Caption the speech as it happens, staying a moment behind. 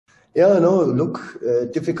Yeah, no, look,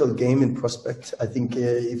 difficult game in prospect. I think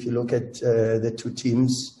if you look at the two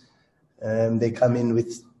teams, they come in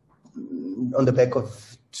with on the back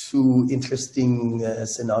of two interesting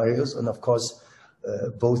scenarios, and of course,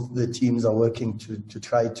 both the teams are working to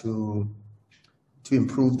try to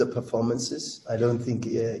improve the performances. I don't think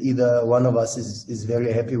either one of us is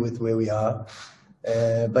very happy with where we are,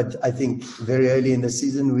 but I think very early in the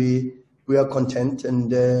season we are content and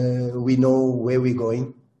we know where we're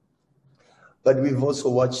going. But we've also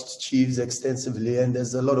watched Chiefs extensively, and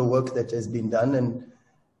there's a lot of work that has been done,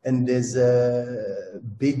 and there's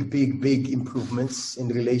big improvements in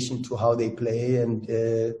relation to how they play. And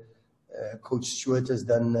Coach Stewart has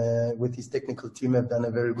done, with his technical team, have done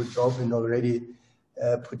a very good job in already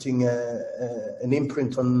putting an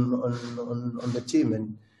imprint on the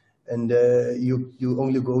team. And you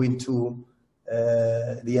only go into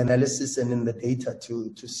the analysis and in the data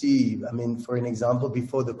to see. I mean, for an example,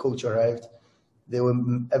 before the coach arrived, they were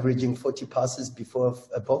averaging 40 passes before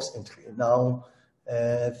a box entry. Now,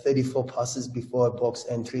 34 passes before a box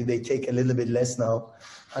entry. They take a little bit less now,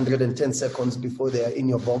 110 seconds before they are in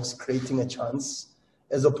your box creating a chance,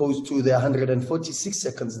 as opposed to the 146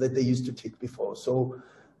 seconds that they used to take before. So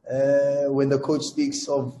when the coach speaks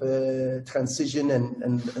of transition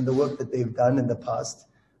and the work that they've done in the past,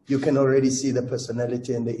 you can already see the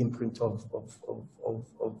personality and the imprint of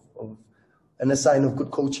and a sign of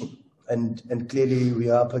good coaching. And clearly we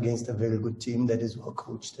are up against a very good team that is well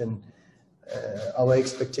coached, and our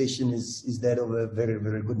expectation is that of a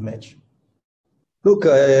very good match. Look,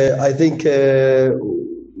 I think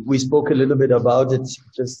we spoke a little bit about it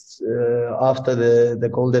just after the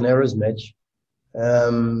Golden Arrows match.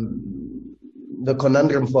 The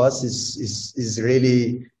conundrum for us is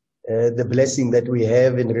really the blessing that we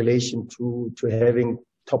have in relation to having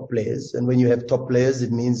top players. And when you have top players,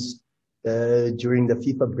 it means during the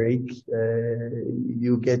FIFA break,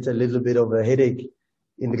 you get a little bit of a headache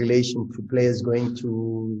in relation to players going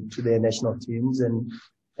to their national teams, and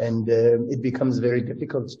it becomes very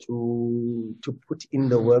difficult to put in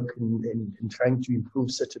the work in trying to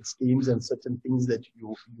improve certain schemes and certain things that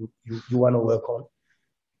you want to work on.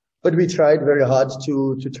 But we tried very hard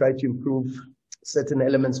to try to improve certain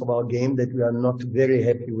elements of our game that we are not very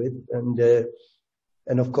happy with, and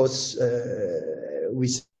of course we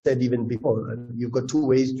said even before, you've got two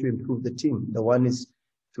ways to improve the team. The one is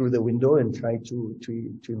through the window and try to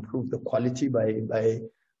improve the quality by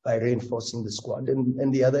reinforcing the squad,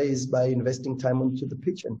 and the other is by investing time onto the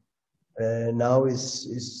pitch. And now is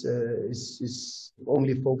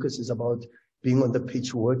only focus is about being on the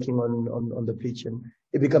pitch, working on the pitch, and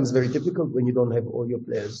it becomes very difficult when you don't have all your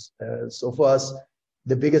players. So for us,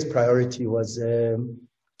 the biggest priority was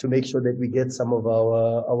to make sure that we get some of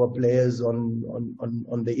our players on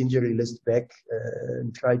the injury list back,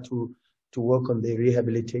 and try to work on the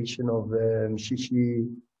rehabilitation of Shishi,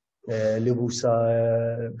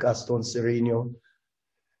 Lebusa, Gaston, Sereno,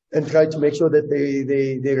 and try to make sure that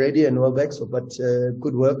they're ready and well back. So, but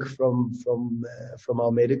good work from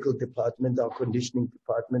our medical department, our conditioning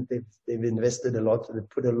department. They've invested a lot. They've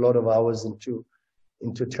put a lot of hours into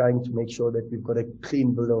trying to make sure that we've got a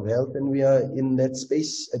clean bill of health, and we are in that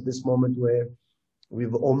space at this moment where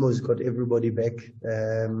we've almost got everybody back.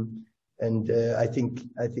 And I think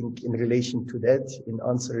in relation to that, in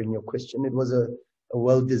answering your question, it was a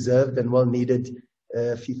well-deserved and well-needed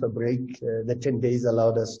FIFA break. The 10 days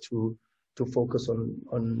allowed us to focus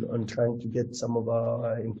on trying to get some of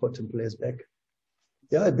our important players back.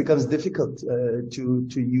 Yeah, it becomes difficult to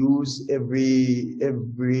use every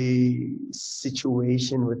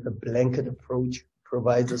situation with a blanket approach.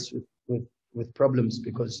 Provides us with problems,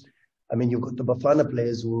 because I mean, you've got the Bafana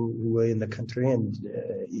players who were in the country, and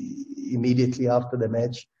immediately after the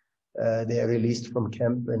match, they are released from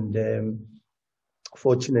camp, and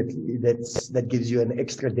fortunately, that gives you an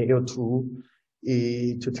extra day or two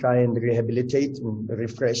to try and rehabilitate and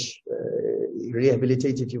refresh.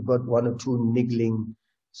 Rehabilitate if you've got one or two niggling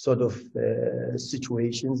sort of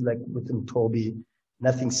situations, like with Toby,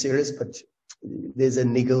 nothing serious, but there's a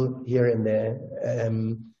niggle here and there.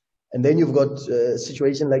 And then you've got a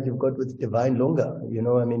situation like you've got with Divine Longa. You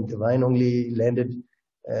know, I mean, Divine only landed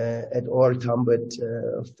at OR Tambo at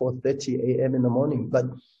 4:30 a.m. in the morning. But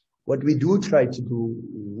what we do try to do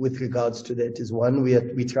with regards to that is, one,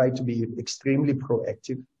 we try to be extremely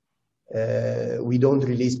proactive. We don't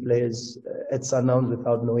release players at sundown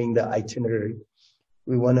without knowing the itinerary.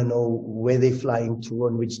 We want to know where they're flying to,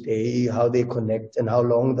 on which day, how they connect, and how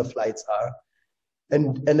long the flights are.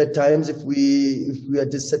 And at times, if we are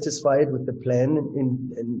dissatisfied with the plan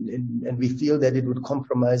and we feel that it would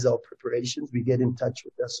compromise our preparations, we get in touch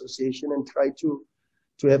with the association and try to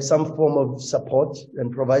have some form of support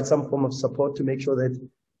and provide some form of support to make sure that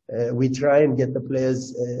we try and get the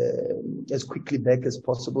players as quickly back as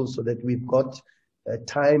possible, so that we've got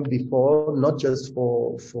time before, not just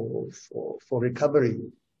for recovery,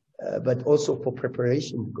 but also for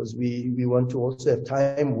preparation, because we want to also have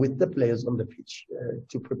time with the players on the pitch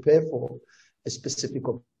to prepare for a specific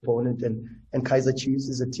opponent. And Kaizer Chiefs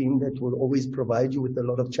is a team that will always provide you with a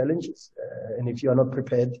lot of challenges. And if you are not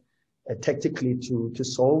prepared tactically to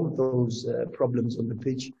solve those problems on the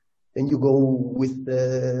pitch, then you go with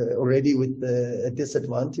already with a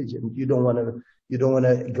disadvantage, and you don't want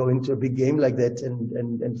to go into a big game like that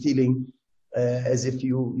and feeling as if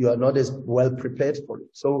you are not as well prepared for it.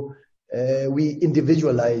 So we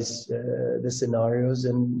individualize the scenarios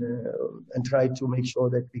and try to make sure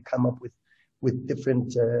that we come up with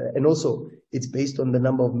different, and also it's based on the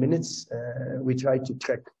number of minutes. We try to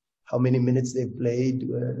track how many minutes they've played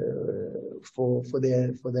for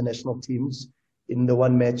the national teams. In the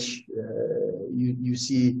one match, you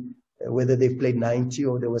see whether they've played 90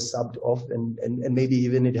 or they were subbed off, and maybe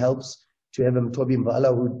even it helps to have Toby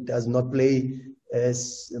Mvala, who does not play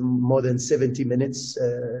more than 70 minutes,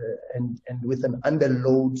 and with an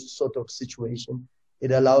underload sort of situation,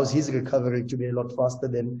 it allows his recovery to be a lot faster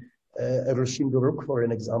than a Roshim Duruk, for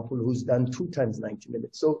an example, who's done 2 times 90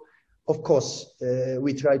 minutes. So, of course,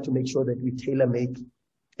 we try to make sure that we tailor-make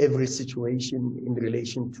every situation in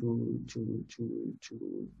relation to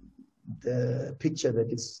the picture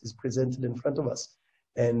that is presented in front of us.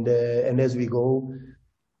 And as we go,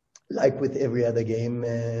 like with every other game,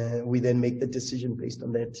 we then make the decision based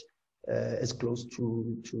on that as close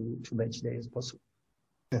to match day as possible.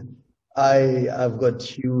 I've got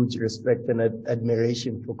huge respect and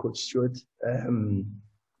admiration for Coach Stewart.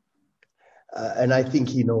 And I think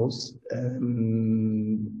he knows.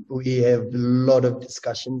 We have a lot of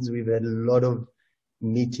discussions. We've had a lot of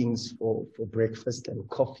meetings for breakfast and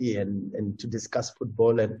coffee and to discuss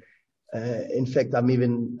football. And in fact,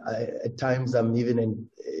 at times I'm even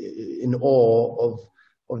in awe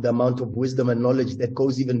of the amount of wisdom and knowledge that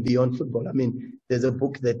goes even beyond football. I mean, there's a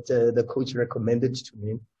book that the coach recommended to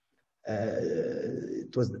me.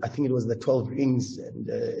 I think it was the 12 Rings, and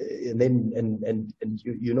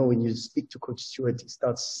you know, when you speak to Coach Stewart, he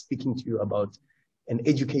starts speaking to you about and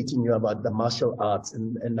educating you about the martial arts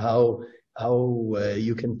and how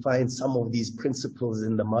you can find some of these principles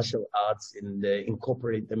in the martial arts and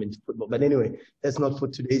incorporate them into football. But anyway, that's not for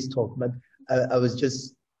today's talk. But I was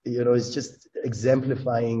just, it's just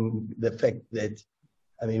exemplifying the fact that,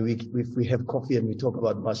 I mean, if we have coffee and we talk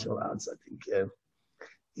about martial arts, I think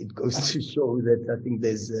it goes to show that I think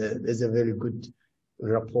there's a very good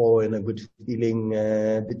rapport and a good feeling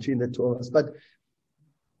between the two of us.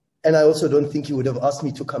 And I also don't think he would have asked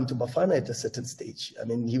me to come to Bafana at a certain stage. I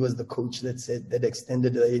mean, he was the coach that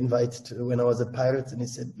extended the invite to when I was at Pirates, and he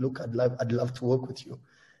said, "Look, I'd love to work with you."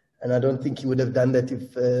 And I don't think he would have done that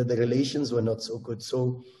if the relations were not so good.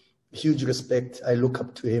 So, huge respect. I look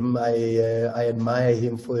up to him. I admire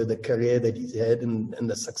him for the career that he's had and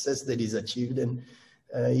the success that he's achieved. And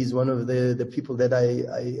he's one of the people that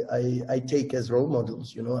I take as role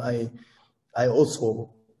models. I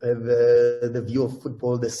also have the view of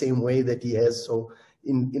football the same way that he has. So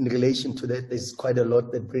in relation to that, there's quite a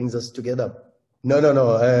lot that brings us together. No.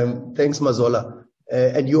 Thanks, Mazola.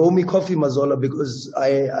 And you owe me coffee, Mazola, because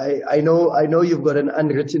I know you've got an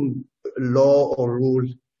unwritten law or rule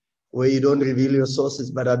where you don't reveal your sources,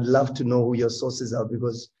 but I'd love to know who your sources are,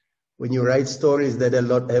 because when you write stories that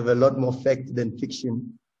have a lot more fact than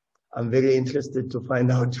fiction, I'm very interested to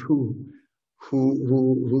find out who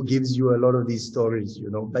gives you a lot of these stories,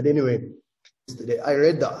 But anyway, yesterday I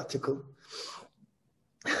read the article.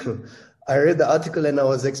 And I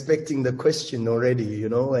was expecting the question already,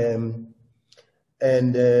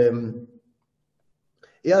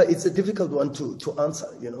 yeah, it's a difficult one to answer.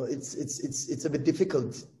 It's a bit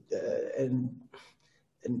difficult and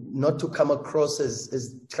not to come across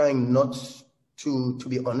as trying not to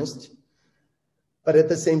be honest. But at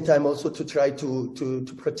the same time, also to try to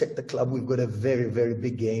protect the club. We've got a very, very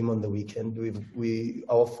big game on the weekend.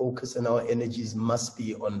 Our focus and our energies must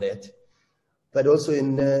be on that. But also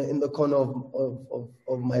in the corner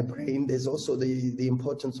of my brain, there's also the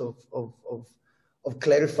importance of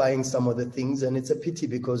clarifying some of the things. And it's a pity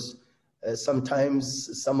because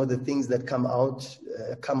sometimes some of the things that come out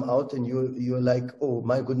and you're like, oh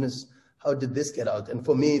my goodness, how did this get out? And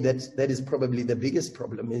for me, that is probably the biggest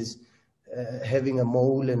problem, is having a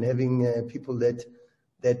mole and having people that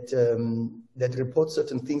report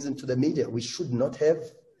certain things into the media. We should not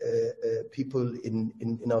have people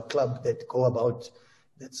in our club that go about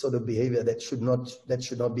that sort of behavior. That should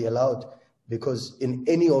not be allowed, because in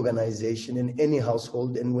any organization, in any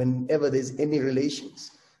household, and whenever there's any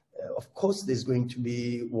relations, of course there's going to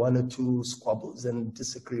be one or two squabbles and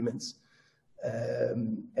disagreements.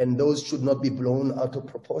 And those should not be blown out of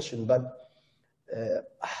proportion. But,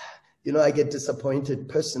 I get disappointed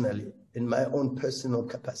personally, in my own personal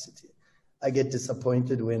capacity. I get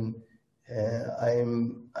disappointed when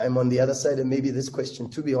I'm on the other side, and maybe this question,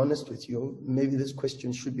 to be honest with you, maybe this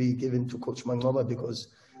question should be given to Coach Mangoba, because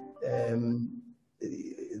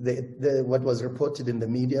what was reported in the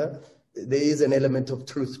media, there is an element of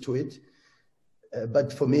truth to it.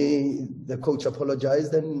 But for me, the coach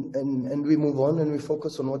apologized, and we move on and we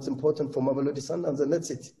focus on what's important for Mamelodi Sundowns, and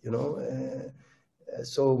that's it,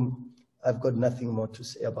 So I've got nothing more to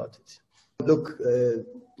say about it. Look,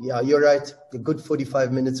 yeah, you're right. A good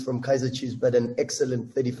 45 minutes from Kaizer Chiefs, but an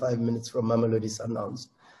excellent 35 minutes from Mamelodi Sundowns.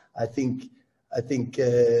 I think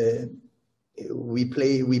we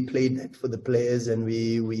played that for the players, and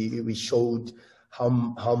we showed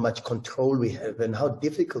how much control we have and how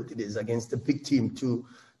difficult it is against a big team to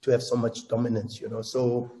have so much dominance,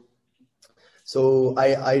 So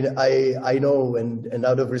I know, and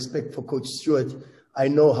out of respect for Coach Stewart, I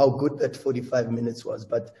know how good that 45 minutes was.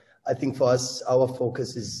 But I think for us, our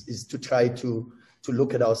focus is to try to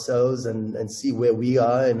look at ourselves and see where we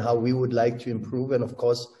are and how we would like to improve. And of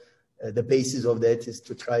course, the basis of that is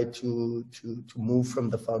to try to move from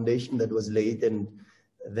the foundation that was laid, and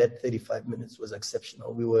that 35 minutes was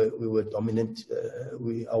exceptional. We were dominant.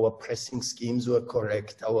 Our pressing schemes were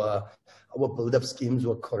correct. Our build-up schemes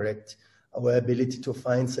were correct. Our ability to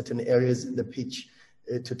find certain areas in the pitch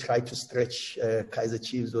to try to stretch Kaizer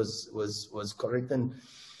Chiefs was correct,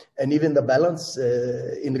 and even the balance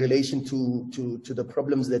in relation to the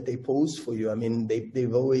problems that they pose for you. I mean,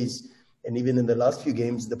 they've always, and even in the last few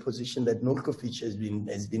games, the position that Nurkovic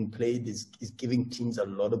has been played is giving teams a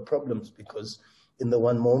lot of problems, because in the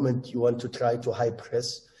one moment you want to try to high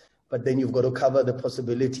press, but then you've got to cover the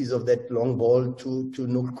possibilities of that long ball to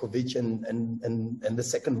Nurkovic and the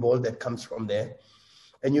second ball that comes from there.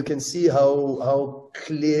 And you can see how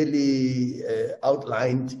clearly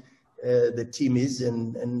outlined the team is,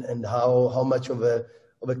 and how much of a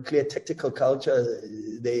clear tactical culture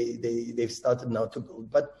they've started now to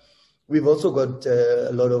build. But we've also got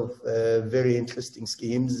a lot of very interesting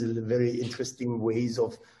schemes, very interesting ways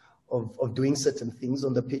of doing certain things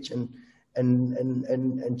on the pitch, and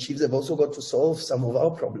Chiefs have also got to solve some of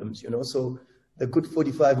our problems, So the good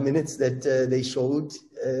 45 minutes that they showed,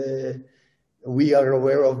 we are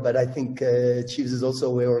aware of, but I think Chiefs is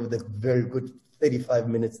also aware of the very good 35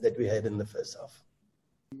 minutes that we had in the first half.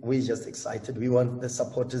 We're just excited. We want the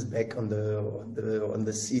supporters back on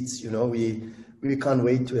the seats. We can't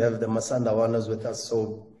wait to have the Masandawanas with us.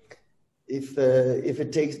 So if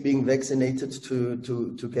it takes being vaccinated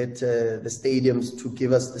to get the stadiums to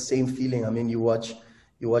give us the same feeling. I mean, you watch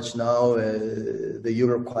now the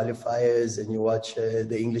Euro qualifiers, and you watch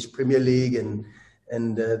the English Premier League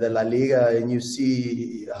and the La Liga, and you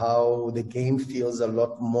see how the game feels a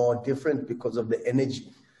lot more different because of the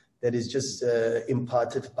energy that is just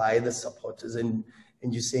imparted by the supporters. And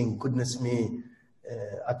you're saying, goodness me,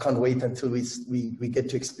 I can't wait until we get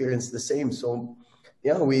to experience the same. So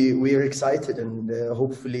yeah, we are excited, and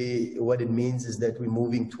hopefully what it means is that we're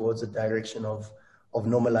moving towards a direction of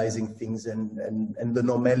normalizing things and the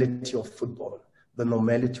normality of football. The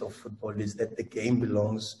normality of football is that the game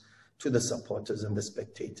belongs to the supporters and the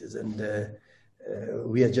spectators, and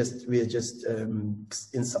we are just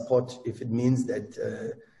in support if it means that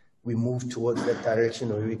we move towards that direction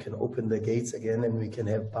where we can open the gates again and we can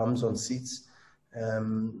have bums on seats.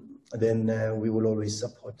 Then we will always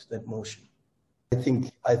support that motion. I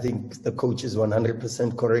think the coach is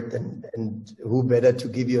 100% correct, and who better to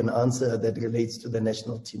give you an answer that relates to the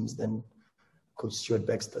national teams than Coach Stuart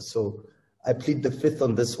Baxter. So I plead the fifth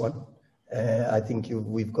on this one. I think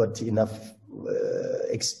we've got enough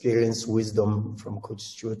experience, wisdom from Coach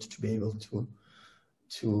Stewart to be able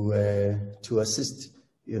to assist,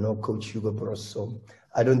 Coach Hugo Broos. So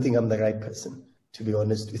I don't think I'm the right person, to be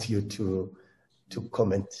honest with you, to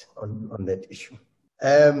comment on that issue.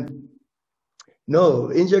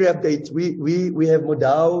 No, injury update. We have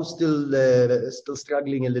Modao still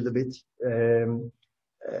struggling a little bit,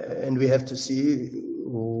 and we have to see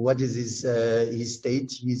what is his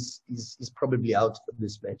state. He's probably out for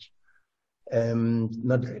this match.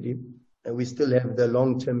 Not ready. And we still have the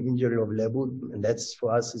long-term injury of Lebu, and that's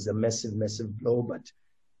for us is a massive, massive blow. But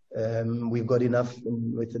we've got enough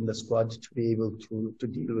within the squad to be able to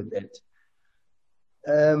deal with that.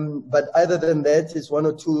 But other than that, it's one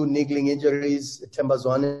or two niggling injuries.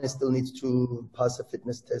 Tembazwane still needs to pass a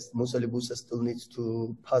fitness test. Musa Libusa still needs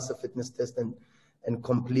to pass a fitness test and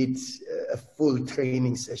complete a full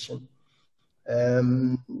training session.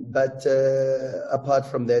 But apart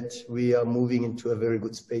from that, we are moving into a very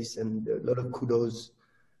good space, and a lot of kudos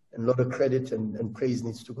and a lot of credit and praise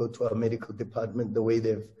needs to go to our medical department, the way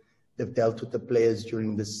they've dealt with the players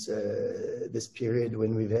during this period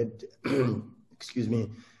when we've had excuse me,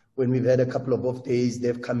 when we've had a couple of off days.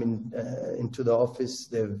 They've come into the office.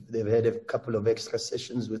 They've had a couple of extra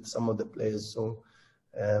sessions with some of the players. So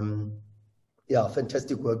yeah,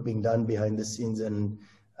 fantastic work being done behind the scenes, and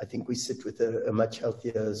I think we sit with a much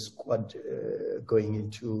healthier squad going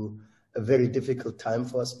into a very difficult time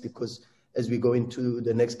for us, because as we go into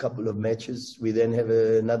the next couple of matches, we then have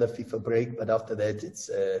another FIFA break. But after that,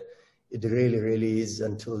 it really is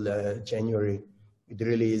until January. It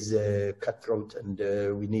really is cutthroat, and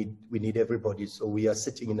we need everybody. So we are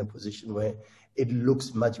sitting in a position where it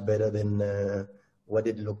looks much better than what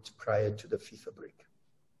it looked prior to the FIFA break.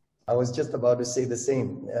 I was just about to say the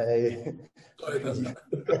same.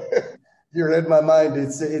 You read my mind.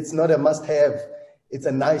 It's not a must-have. It's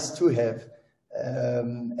a nice-to-have,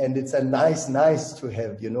 and it's a nice to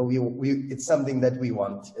have. You know, it's something that we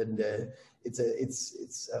want, and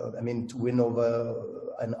I mean, to win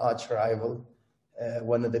over an arch rival,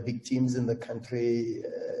 one of the big teams in the country,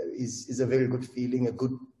 is a very good feeling, a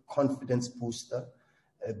good confidence booster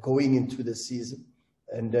going into the season.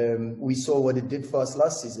 And we saw what it did for us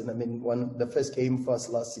last season. I mean, the first game for us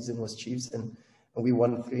last season was Chiefs, and we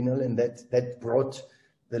won 3-0, and that brought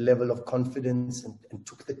the level of confidence and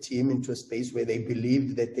took the team into a space where they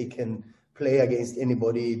believed that they can play against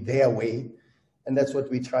anybody their way. And that's what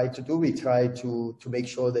we try to do. We try to make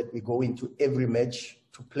sure that we go into every match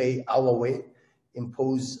to play our way,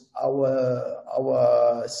 impose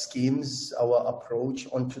our schemes, our approach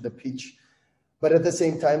onto the pitch, but at the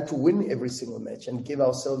same time to win every single match and give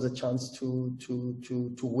ourselves a chance to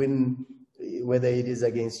win, whether it is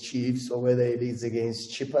against Chiefs or whether it is against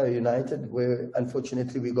Chippa United, where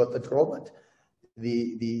unfortunately we got the draw. But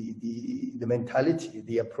the mentality,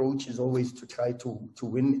 the approach is always to try to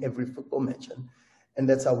win every football match, and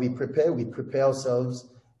that's how we prepare. We prepare ourselves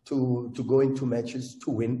to go into matches to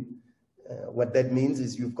win. What that means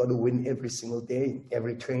is you've got to win every single day.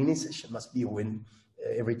 Every training session must be a win.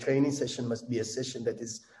 Every training session must be a session that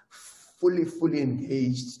is fully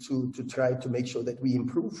engaged to try to make sure that we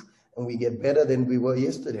improve and we get better than we were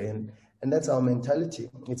yesterday. And that's our mentality.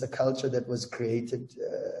 It's a culture that was created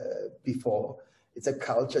before. It's a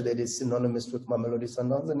culture that is synonymous with Mamelodi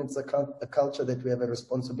Sundowns, and it's a culture that we have a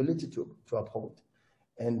responsibility to uphold.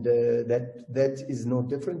 And that is no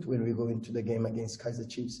different when we go into the game against Kaizer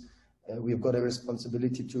Chiefs. We've got a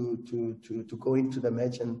responsibility to go into the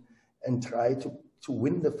match and try to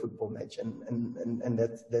win the football match, and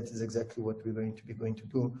that is exactly what we're going to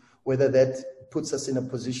do. Whether that puts us in a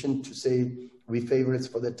position to say we're favorites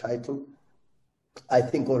for the title, I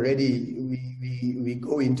think already we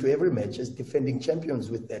go into every match as defending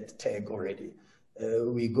champions with that tag already.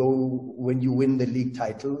 We go, when you win the league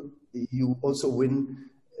title, you also win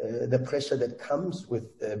the pressure that comes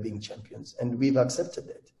with being champions, and we've accepted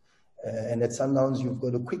that. And at Sundowns, you've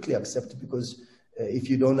got to quickly accept, because if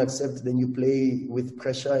you don't accept, then you play with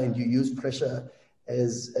pressure and you use pressure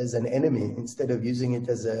as an enemy instead of using it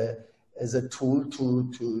as a tool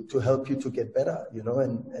to help you to get better, you know.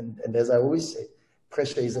 And as I always say,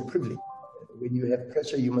 pressure is a privilege. When you have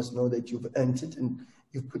pressure, you must know that you've earned it and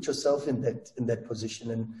you've put yourself in that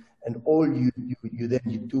position. And all you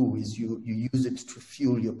do is you use it to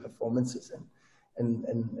fuel your performances.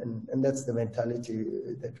 And that's the mentality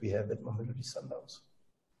that we have at Mamelodi Sundowns.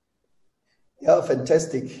 Yeah,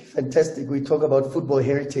 fantastic. We talk about football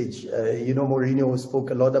heritage. You know, Mourinho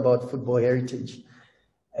spoke a lot about football heritage,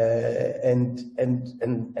 and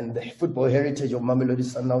the football heritage of Mamelodi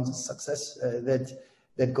Sundowns' success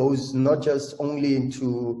that goes not just only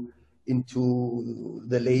into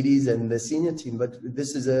the ladies and the senior team, but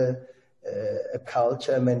this is a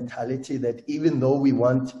culture, a mentality that even though we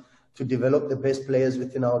want to develop the best players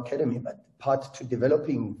within our academy, but part to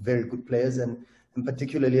developing very good players, and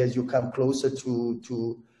particularly as you come closer to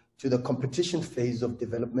the competition phase of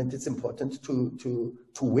development, it's important to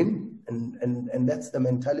win, and that's the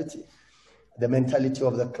mentality. The mentality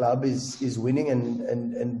of the club is winning,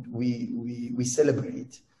 and we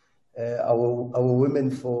celebrate our women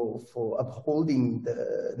for upholding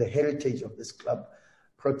the heritage of this club,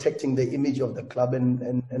 protecting the image of the club,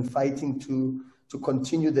 and fighting to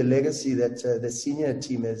continue the legacy that the senior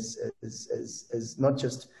team has not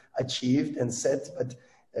just achieved and set, but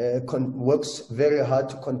works very hard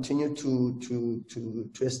to continue to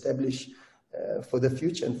establish for the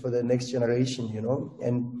future and for the next generation, you know,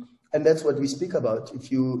 and that's what we speak about.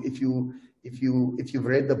 If you've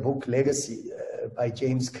read the book Legacy by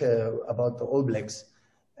James Kerr about the All Blacks,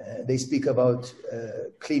 they speak about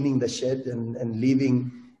cleaning the shed and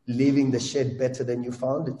leaving the shed better than you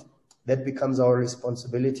found it. That becomes our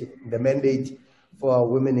responsibility. The mandate for our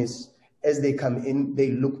women is, as they come in, they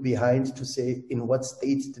look behind to say, in what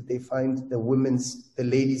state did they find the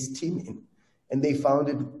ladies team in? And they found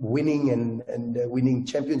it winning and winning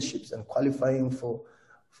championships and qualifying for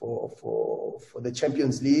the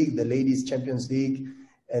Champions League, the Ladies Champions League,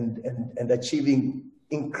 and achieving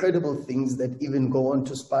incredible things that even go on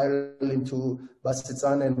to spiral into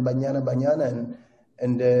Basitsana and Banyana.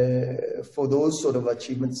 And for those sort of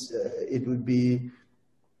achievements, it would be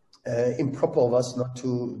improper of us not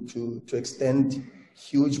to extend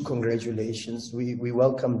huge congratulations. We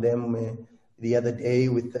welcomed them the other day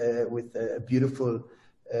with a beautiful,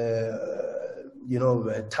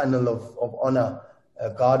 tunnel of honor, a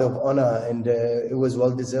guard of honor, and it was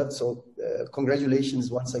well deserved. So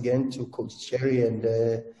congratulations once again to Coach Cherry and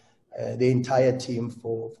the entire team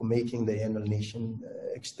for making the Handle Nation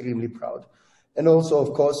extremely proud. And also,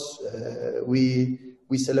 of course, we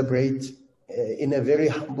celebrate in a very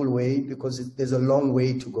humble way, because there's a long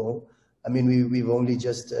way to go. I mean, we've only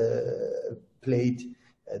just played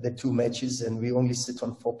the 2 matches, and we only sit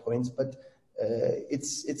on 4 points. But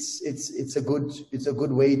it's a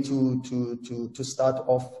good way to start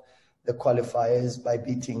off the qualifiers by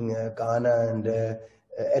beating Ghana and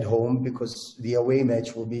at home, because the away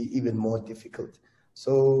match will be even more difficult.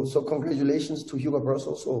 So congratulations to Hugo Broos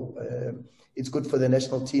also. It's good for the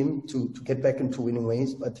national team to get back into winning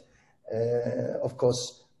ways, but of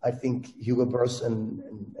course, I think Hugo Broos and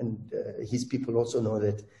his people also know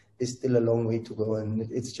that there's still a long way to go, and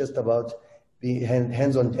it's just about being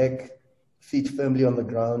hands on deck, feet firmly on the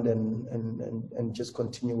ground, and just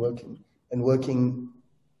continue working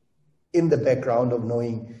in the background of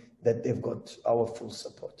knowing that they've got our full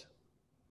support.